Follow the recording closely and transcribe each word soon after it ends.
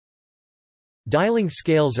Dialing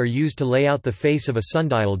scales are used to lay out the face of a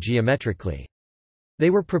sundial geometrically. They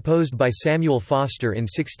were proposed by Samuel Foster in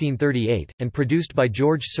 1638, and produced by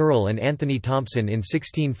George Searle and Anthony Thompson in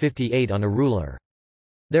 1658 on a ruler.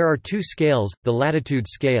 There are two scales, the latitude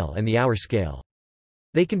scale and the hour scale.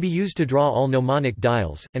 They can be used to draw all mnemonic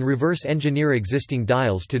dials, and reverse engineer existing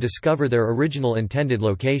dials to discover their original intended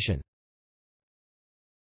location.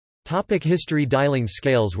 History. Dialing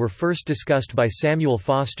scales were first discussed by Samuel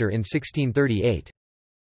Foster in 1638.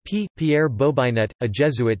 Pierre Bobinet, a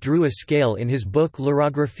Jesuit, drew a scale in his book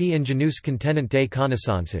L'Orographie ingénieuse contenant des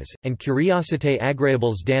connaissances, and Curiosités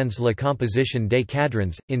agréables dans la composition des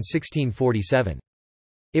cadrans, in 1647.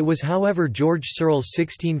 It was however George Searle's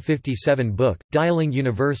 1657 book, Dialing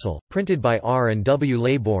Universal, printed by R. and W.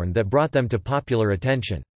 Laybourne, that brought them to popular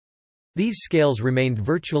attention. These scales remained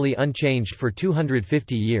virtually unchanged for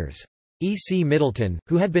 250 years. E. C. Middleton,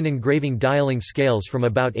 who had been engraving dialing scales from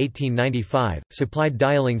about 1895, supplied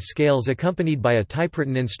dialing scales accompanied by a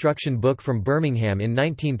typewritten instruction book from Birmingham in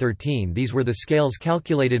 1913. These were the scales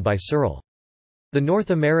calculated by Searle. The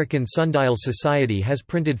North American Sundial Society has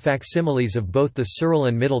printed facsimiles of both the Searle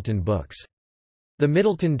and Middleton books. The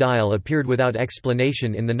Middleton dial appeared without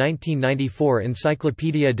explanation in the 1994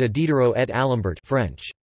 Encyclopédia de Diderot et Alembert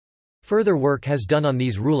French. Further work has done on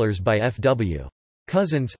these rulers by F. W.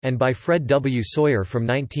 Cousins, and by Fred W. Sawyer from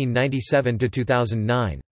 1997 to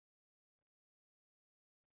 2009.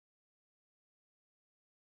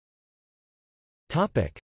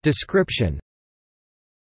 Description.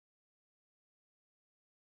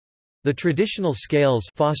 The traditional scales,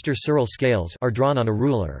 Foster-Searle scales, are drawn on a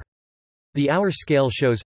ruler. The hour scale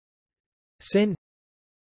shows sin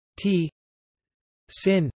t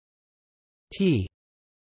sin t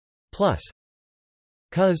plus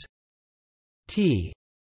cos t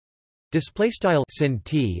display style sin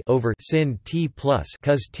t over sin t plus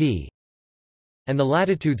cos t, and the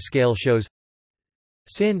latitude scale shows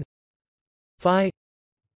sin phi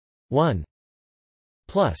 1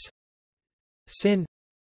 plus sin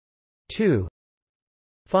 2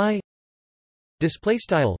 phi display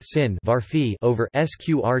style sin var phi over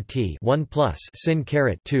sqrt 1 plus sin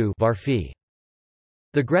caret 2 var phi.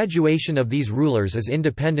 The graduation of these rulers is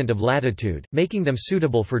independent of latitude, making them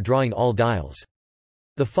suitable for drawing all dials.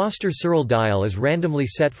 The Foster-Searle dial is randomly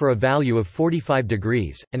set for a value of 45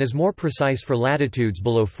 degrees, and is more precise for latitudes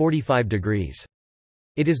below 45 degrees.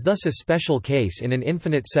 It is thus a special case in an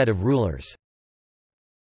infinite set of rulers.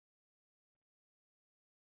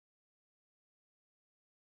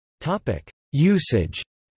 Usage.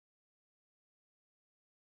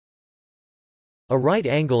 A right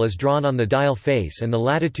angle is drawn on the dial face and the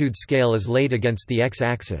latitude scale is laid against the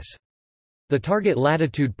x-axis. The target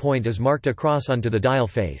latitude point is marked across onto the dial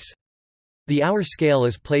face. The hour scale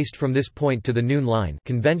is placed from this point to the noon line.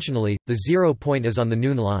 Conventionally, the 0 point is on the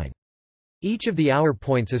noon line. Each of the hour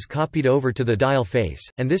points is copied over to the dial face,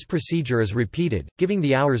 and this procedure is repeated, giving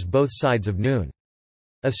the hours both sides of noon.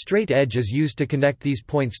 A straight edge is used to connect these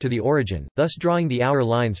points to the origin, thus drawing the hour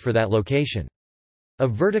lines for that location. A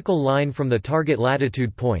vertical line from the target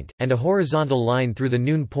latitude point, and a horizontal line through the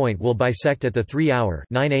noon point will bisect at the 3-hour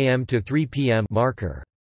 9 a.m. to 3 p.m. marker.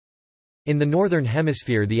 In the northern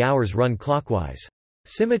hemisphere the hours run clockwise.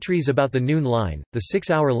 Symmetries about the noon line, the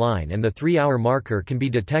 6-hour line and the 3-hour marker can be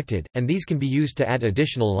detected, and these can be used to add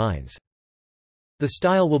additional lines. The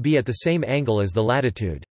style will be at the same angle as the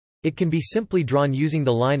latitude. It can be simply drawn using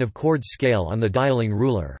the line of chords scale on the dialing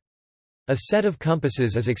ruler. A set of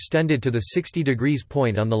compasses is extended to the 60 degrees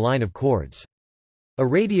point on the line of chords. A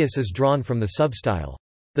radius is drawn from the substyle.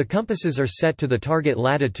 The compasses are set to the target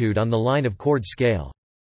latitude on the line of chord scale.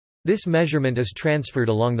 This measurement is transferred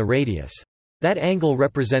along the radius. That angle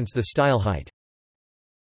represents the style height.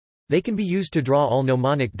 They can be used to draw all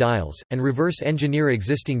mnemonic dials, and reverse engineer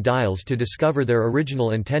existing dials to discover their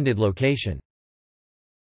original intended location.